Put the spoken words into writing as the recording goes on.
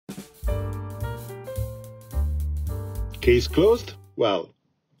Case closed? Well,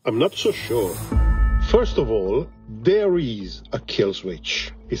 I'm not so sure. First of all, there is a kill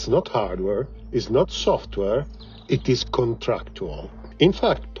switch. It's not hardware, it's not software, it is contractual. In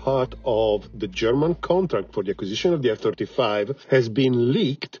fact, part of the German contract for the acquisition of the F-35 has been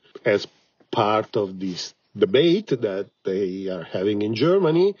leaked as part of this debate that they are having in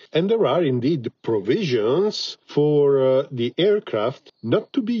Germany, and there are indeed provisions for the aircraft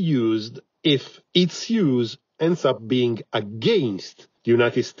not to be used if its use ends up being against the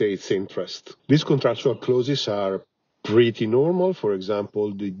United States' interest. These contractual clauses are pretty normal. For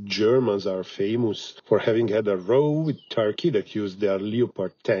example, the Germans are famous for having had a row with Turkey that used their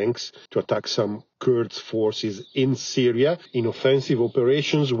Leopard tanks to attack some Kurd forces in Syria in offensive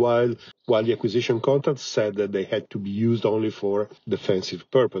operations, while the acquisition contract said that they had to be used only for defensive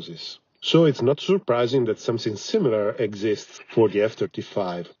purposes. So it's not surprising that something similar exists for the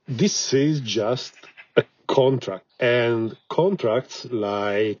F-35. This is just a contract, and contracts,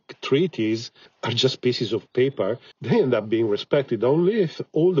 like treaties, are just pieces of paper. They end up being respected only if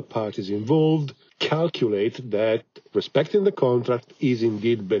all the parties involved calculate that respecting the contract is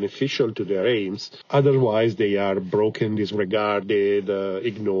indeed beneficial to their aims. Otherwise, they are broken, disregarded,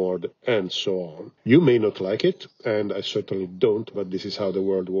 ignored, and so on. You may not like it, and I certainly don't, but this is how the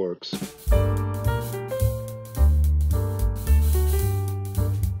world works.